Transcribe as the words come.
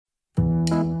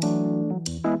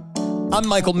I'm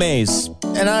Michael Mays,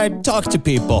 and I talk to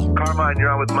people. Carmine, you're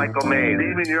on with Michael Mays.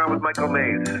 Steven, you're on with Michael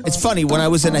Mays. It's funny, when I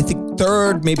was in, I think,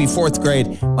 third, maybe fourth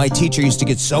grade, my teacher used to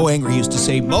get so angry. He used to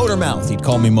say, motor mouth. He'd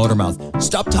call me motor mouth.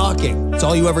 Stop talking. That's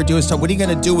all you ever do is talk. What are you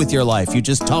going to do with your life? You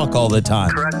just talk all the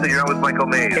time. Caressa, you're on with Michael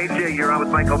Mays. AJ, you're on with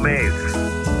Michael Mays.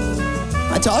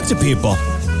 I talk to people.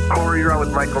 Corey, you're on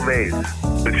with Michael Mays.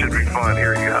 This should be fun.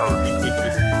 Here he goes.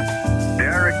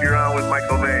 Derek, you're on with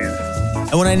Michael Mays.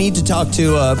 And when I need to talk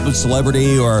to a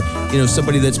celebrity or,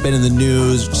 somebody that's been in the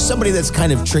news, somebody that's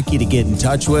kind of tricky to get in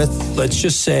touch with. Let's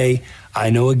just say I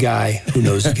know a guy who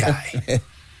knows a guy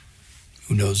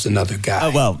who knows another guy.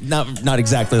 Well, not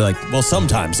exactly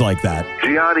sometimes like that.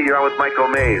 Gianni, you're on with Michael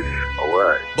Mays. All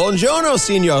right. Buongiorno,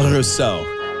 Signor Russo.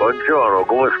 Buongiorno,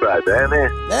 come stai, bene?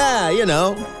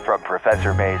 Yeah, From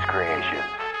Professor Mays Creations.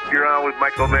 You're on with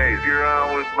Michael Mays. You're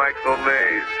on with Michael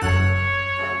Mays.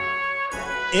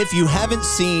 If you haven't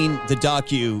seen the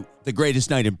docu, The Greatest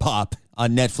Night in Pop,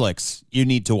 on Netflix, you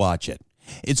need to watch it.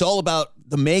 It's all about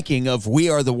the making of We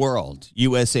Are the World,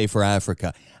 USA for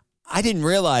Africa. I didn't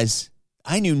realize,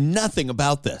 I knew nothing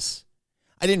about this.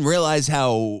 I didn't realize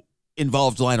how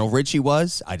involved Lionel Richie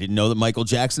was. I didn't know that Michael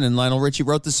Jackson and Lionel Richie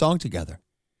wrote the song together.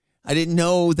 I didn't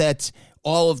know that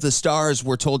all of the stars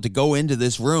were told to go into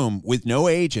this room with no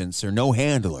agents or no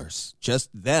handlers, just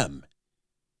them.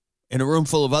 In a room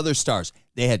full of other stars.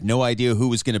 They had no idea who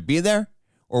was going to be there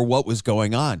or what was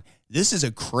going on. This is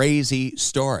a crazy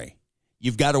story.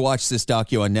 You've got to watch this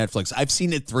docu on Netflix. I've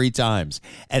seen it 3 times,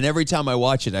 and every time I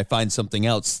watch it, I find something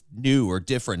else new or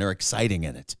different or exciting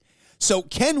in it. So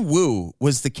Ken Wu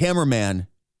was the cameraman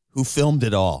who filmed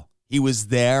it all. He was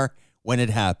there when it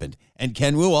happened. And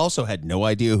Ken Wu also had no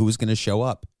idea who was going to show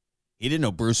up. He didn't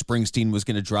know Bruce Springsteen was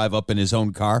going to drive up in his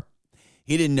own car.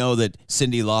 He didn't know that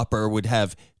Cyndi Lauper would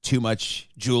have too much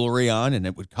jewelry on and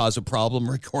it would cause a problem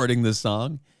recording the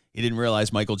song. He didn't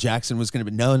realize Michael Jackson was going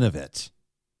to be none of it.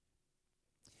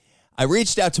 I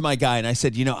reached out to my guy and I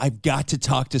said, I've got to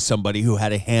talk to somebody who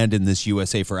had a hand in this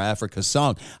USA for Africa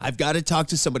song. I've got to talk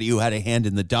to somebody who had a hand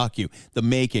in the docu, the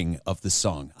making of the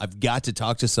song. I've got to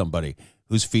talk to somebody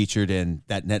who's featured in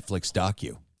that Netflix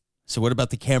docu. So what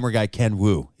about the camera guy, Ken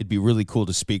Wu? It'd be really cool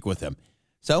to speak with him.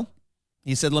 So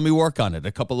he said, let me work on it.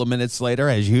 A couple of minutes later,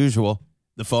 as usual,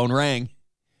 the phone rang.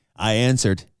 I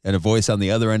answered, and a voice on the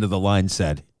other end of the line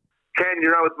said, Ken,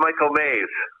 you're on with Michael Mays.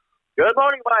 Good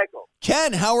morning, Michael.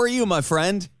 Ken, how are you, my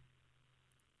friend?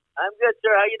 I'm good,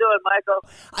 sir. How you doing, Michael?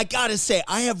 I got to say,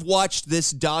 I have watched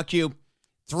this docu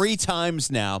 3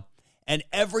 times now, and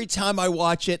every time I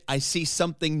watch it, I see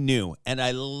something new, and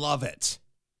I love it.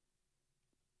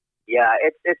 Yeah,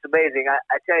 it's amazing.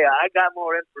 I tell you, I got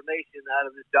more information out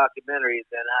of this documentary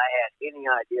than I had any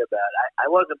idea about.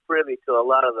 I wasn't privy to a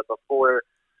lot of the before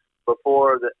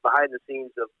the behind the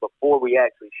scenes of before we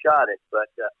actually shot it.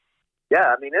 But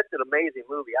yeah, I mean, it's an amazing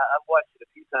movie. I've watched it a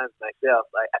few times myself.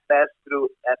 I fast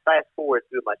forward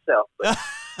through myself, but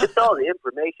just all the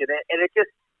information, and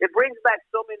it brings back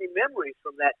so many memories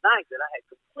from that night that I had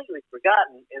completely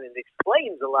forgotten, and it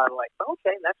explains a lot of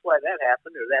okay, that's why that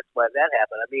happened, or that's why that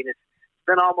happened. I mean, it's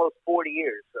been almost 40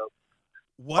 years, so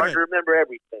hard to remember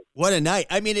everything. What a night.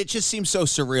 I mean, it just seems so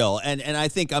surreal, and I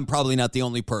think I'm probably not the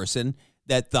only person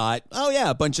that thought, oh, yeah,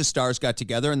 a bunch of stars got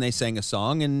together and they sang a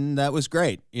song, and that was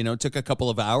great. It took a couple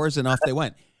of hours, and off they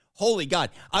went. Holy God.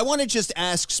 I want to just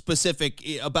ask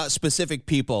about specific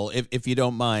people, if you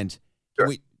don't mind. Sure. Can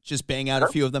we just bang out a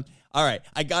few of them? All right.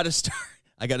 I got to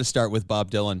start with Bob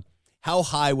Dylan. How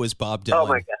high was Bob Dylan? Oh,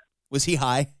 my God. Was he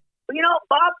high? Well,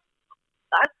 Bob,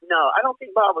 I don't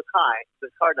think Bob was high.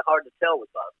 It's hard to tell with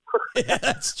Bob. Yeah,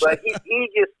 that's true. But he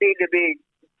just seemed to be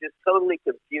just totally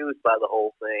confused by the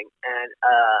whole thing. And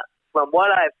from what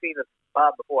I've seen of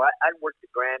Bob before, I worked the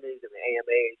Grammys and the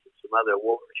AMAs and some other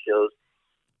award shows.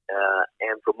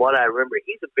 And from what I remember,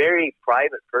 he's a very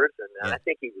private person. And I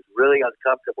think he was really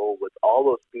uncomfortable with all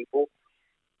those people.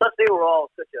 Plus, they were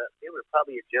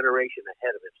probably a generation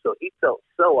ahead of him. So he felt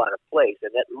so out of place.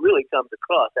 And that really comes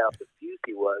across how confused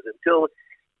he was until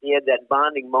he had that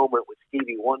bonding moment with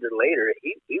Stevie Wonder later.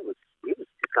 He was just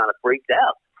kind of freaked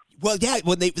out. Well, yeah,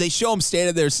 when they show him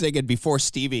standing there singing before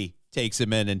Stevie takes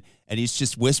him in, and he's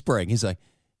just whispering. He's like,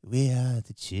 "We are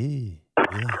the Jews."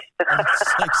 Yeah.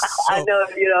 I know,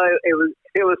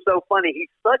 it was so funny.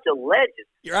 He's such a legend.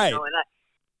 You're right. And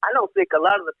I don't think a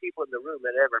lot of the people in the room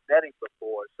had ever met him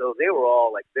before, so they were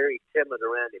all very timid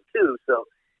around him too. So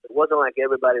it wasn't like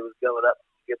everybody was going up,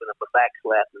 giving him a back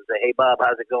slap and say, "Hey, Bob,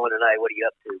 how's it going tonight? What are you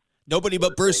up to?" Nobody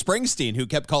but Bruce Springsteen, who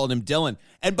kept calling him Dylan.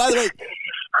 And by the way,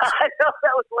 I know,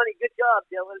 that was funny. Good job,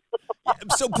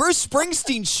 Dylan. So Bruce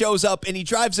Springsteen shows up and he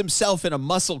drives himself in a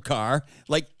muscle car,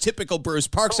 like typical Bruce,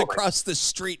 parks across the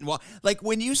street and like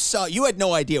when you saw, you had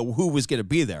no idea who was going to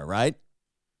be there, right?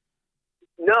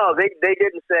 No, they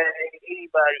didn't say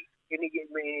anybody. Didn't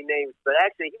give me any names, but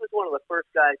actually he was one of the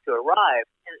first guys to arrive,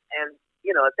 and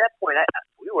you know, at that point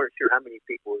we weren't sure how many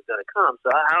people was going to come, so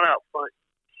I'm out front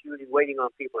shooting, waiting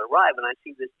on people to arrive, and I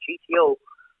see this GTO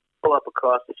pull up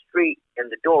across the street, and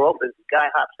the door opens, the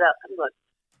guy hops out, I'm like,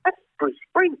 that's Bruce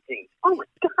Springsteen. Oh my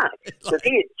God, because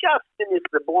he had just finished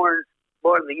the Born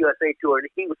in the USA tour, and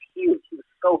he was huge. He was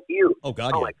so huge. Oh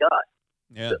God, my God.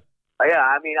 Yeah. So, yeah,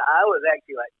 I mean, I was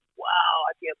actually like, wow,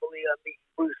 I can't believe I'm meeting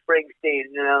Bruce Springsteen.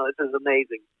 You know, this is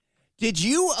amazing. Did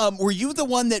you, were you the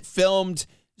one that filmed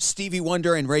Stevie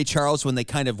Wonder and Ray Charles when they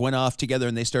kind of went off together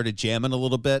and they started jamming a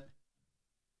little bit?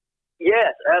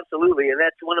 Yes, absolutely. And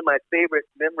that's one of my favorite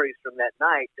memories from that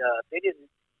night. We didn't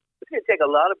take a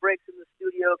lot of breaks in the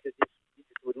studio because you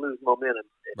just would lose momentum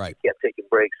if right. you kept taking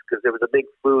breaks, because there was a big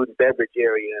food and beverage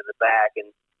area in the back and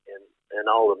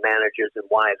all the managers and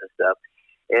wives and stuff.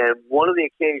 And one of the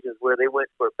occasions where they went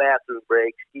for a bathroom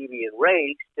break, Stevie and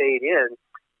Ray stayed in,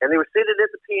 and they were sitting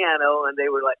at the piano, and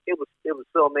they were like, it was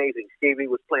so amazing.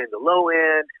 Stevie was playing the low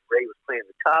end, Ray was playing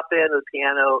the top end of the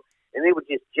piano, and they were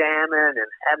just jamming and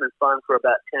having fun for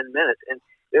about 10 minutes. And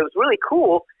it was really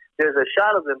cool. There's a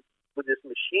shot of them with this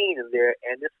machine in there,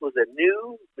 and this was a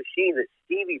new machine that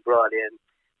Stevie brought in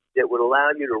that would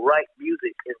allow you to write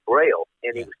music in Braille,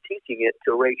 and he was teaching it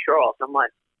to Ray Charles. I'm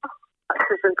like,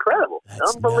 this is incredible.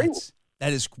 That's unbelievable. Nuts.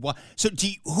 That is so.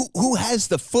 Who has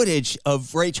the footage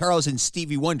of Ray Charles and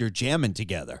Stevie Wonder jamming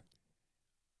together?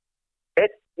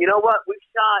 You know what? We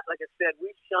shot, like I said,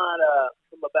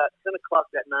 from about 10 o'clock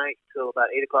that night till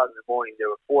about 8 o'clock in the morning. There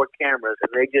were 4 cameras,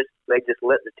 and they just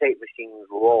let the tape machines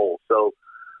roll. So,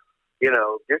 you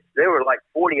know, there were like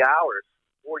 40 hours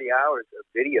of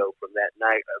video from that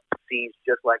night of scenes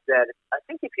just like that. I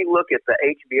think if you look at the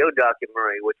HBO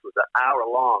documentary, which was an hour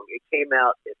long, it came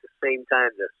out at the same time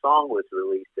the song was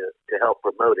released to help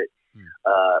promote it.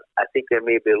 I think there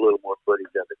may be a little more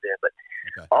footage of it there, but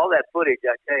all that footage,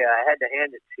 I tell you, I had to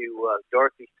hand it to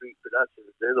Dorothy Street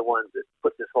Productions. They're the ones that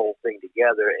put this whole thing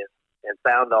together and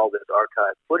found all this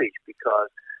archived footage,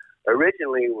 because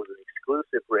originally it was an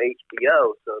exclusive for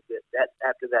HBO, so that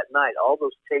after that night, all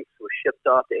those tapes were shipped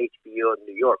off to HBO in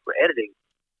New York for editing,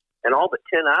 and all but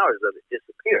 10 hours of it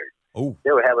disappeared. Oh.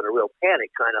 They were having a real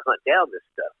panic trying to hunt down this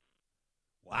stuff.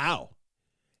 Wow.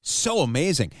 So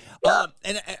amazing. Yeah.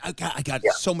 And I got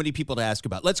so many people to ask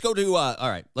about. Let's go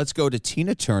to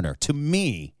Tina Turner. To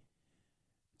me,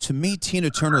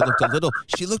 Tina Turner looked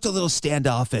a little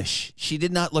standoffish. She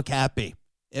did not look happy.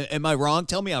 Am I wrong?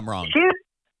 Tell me I'm wrong.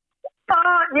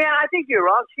 Yeah, I think you're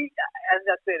wrong. As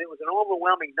I said, it was an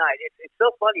overwhelming night. It's so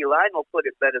funny. Lionel put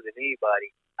it better than anybody.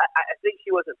 I think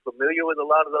she wasn't familiar with a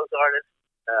lot of those artists.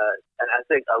 And I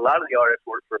think a lot of the artists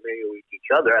weren't familiar with each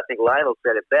other. I think Lionel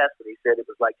said it best when he said it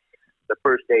was like the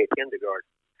first day of kindergarten.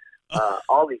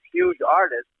 All these huge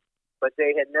artists, but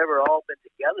they had never all been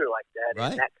together like that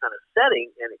in that kind of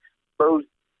setting and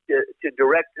exposed to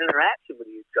direct interaction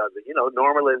with each other. You know,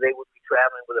 normally they would be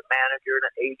traveling with a manager and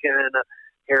an agent and a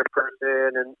hair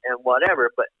person and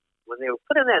whatever. But when they were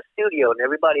put in that studio and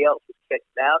everybody else was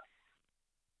kicked out,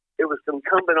 it was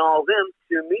incumbent on all of them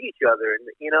to meet each other. And,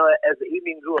 you know, as the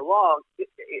evening grew along,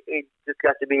 it just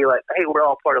got to be like, hey, we're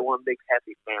all part of one big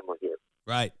happy family here.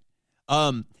 Right.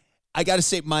 I got to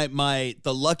say,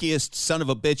 the luckiest son of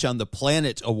a bitch on the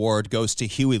planet award goes to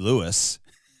Huey Lewis.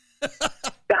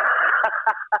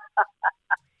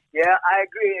 Yeah, I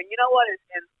agree. And you know what?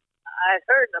 And I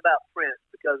heard about Prince,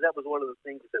 because that was one of the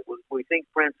things that we think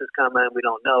Prince is coming. We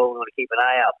don't know. We're going to keep an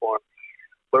eye out for him.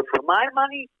 But for my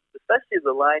money, especially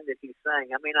the line that he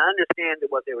sang, I mean, I understand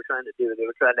what they were trying to do. They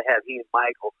were trying to have he and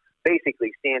Michael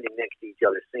basically standing next to each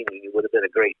other singing. It would have been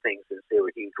a great thing since they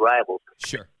were huge rivals.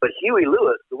 Sure. But Huey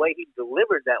Lewis, the way he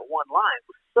delivered that one line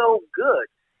was so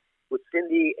good with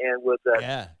Cindy and with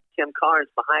Kim Carnes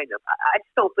behind him. I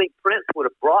just don't think Prince would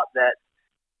have brought that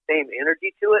same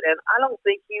energy to it, and I don't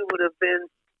think he would have been.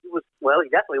 He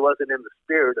definitely wasn't in the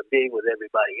spirit of being with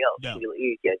everybody else. No.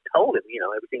 He had told him, you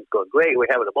know, everything's going great. We're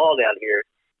having a ball down here.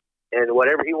 And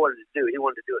whatever he wanted to do, he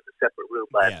wanted to do it in a separate room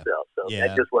by himself. So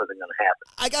that just wasn't going to happen.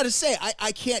 I got to say,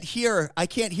 I can't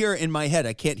hear in my head.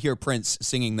 I can't hear Prince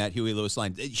singing that Huey Lewis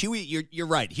line. Huey, you're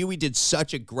right. Huey did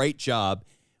such a great job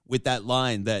with that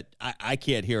line that I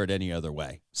can't hear it any other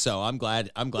way. So I'm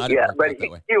glad. It worked out that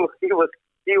way.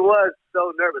 He was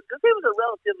so nervous because he was a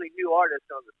relatively new artist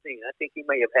on the scene. I think he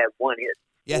may have had one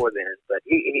hit more than, but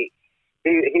he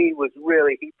was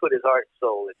really, he put his heart and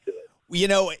soul into it. You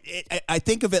know, I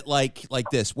think of it like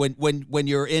this. When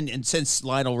you're in, and since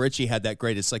Lionel Richie had that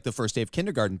grade, it's like the first day of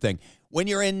kindergarten thing. When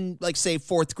you're in, like, say,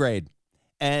 4th grade,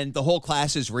 and the whole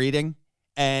class is reading,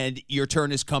 and your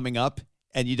turn is coming up,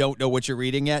 and you don't know what you're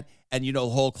reading yet, and you know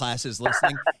the whole class is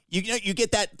listening, you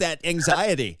get that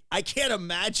anxiety. I can't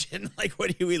imagine like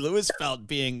what Huey Lewis felt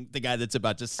being the guy that's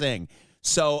about to sing.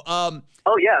 So, oh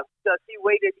yeah, because he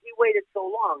waited so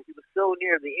long. He was so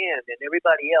near the end, and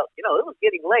everybody else, it was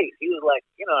getting late. He was like,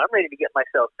 I'm ready to get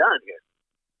myself done here.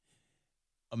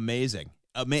 Amazing.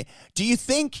 Do you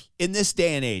think in this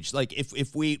day and age, like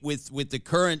if we with the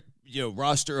current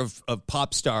roster of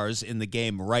pop stars in the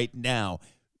game right now,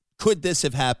 could this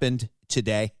have happened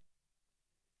today?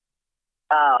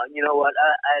 You know what?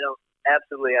 I don't.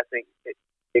 Absolutely, I think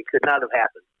it could not have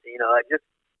happened.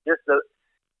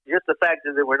 Just the fact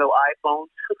that there were no iPhones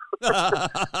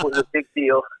was a big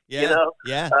deal. Yeah,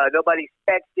 nobody's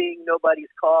texting, nobody's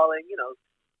calling.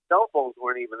 Cell phones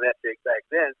weren't even that big back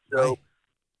then. So, right.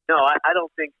 No, I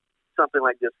don't think something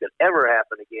like this could ever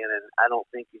happen again, and I don't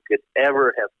think you could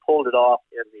ever have pulled it off.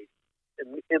 It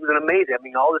was an amazing. I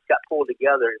mean, all this got pulled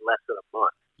together in less than a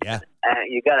month. Yeah,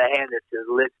 and you got to hand it to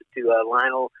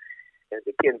Lionel and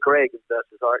to Ken Craig, and bless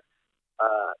his heart.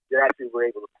 They actually were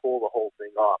able to pull the whole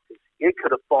thing off. It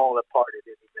could have fallen apart at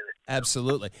any minute.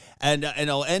 Absolutely. And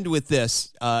I'll end with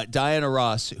this. Diana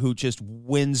Ross, who just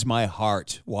wins my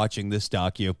heart watching this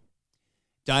docu.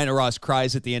 Diana Ross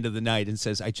cries at the end of the night and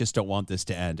says, "I just don't want this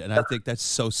to end." And I think that's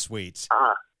so sweet.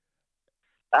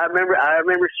 I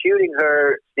remember shooting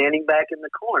her standing back in the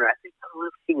corner. I think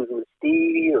she was with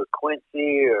Stevie or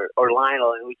Quincy or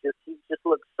Lionel, and she just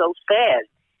looked so sad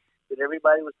that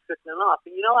everybody was trickling off.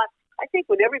 And I think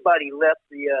when everybody left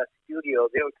the studio,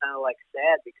 they were kind of like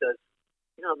sad because,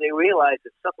 they realized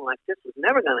that something like this was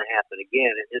never going to happen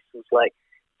again. And this was like,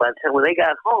 by the time when they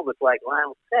got home, it's like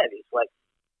Lionel said, it's like,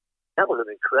 that was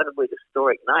an incredibly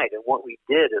historic night. And what we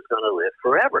did is going to live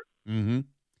forever. Mm-hmm.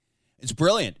 It's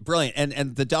brilliant.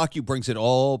 And the docu brings it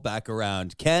all back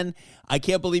around. Ken, I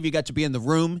can't believe you got to be in the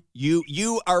room.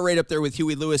 You are right up there with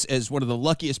Huey Lewis as one of the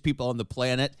luckiest people on the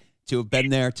planet to have been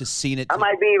there, to seen it. I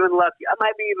might be even lucky. I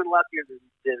might be even luckier than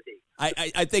he.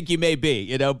 I think you may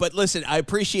be, but listen, I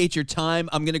appreciate your time.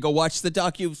 I'm going to go watch the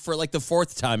docu for like the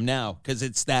 4th time now because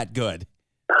it's that good.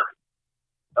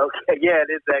 Okay, yeah,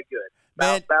 it is that good.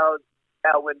 Man,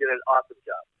 Baldwin did an awesome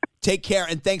job. Take care,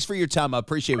 and thanks for your time. I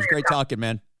appreciate it. It was great talking,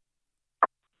 man.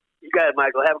 You got it,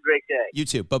 Michael. Have a great day. You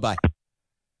too. Bye-bye.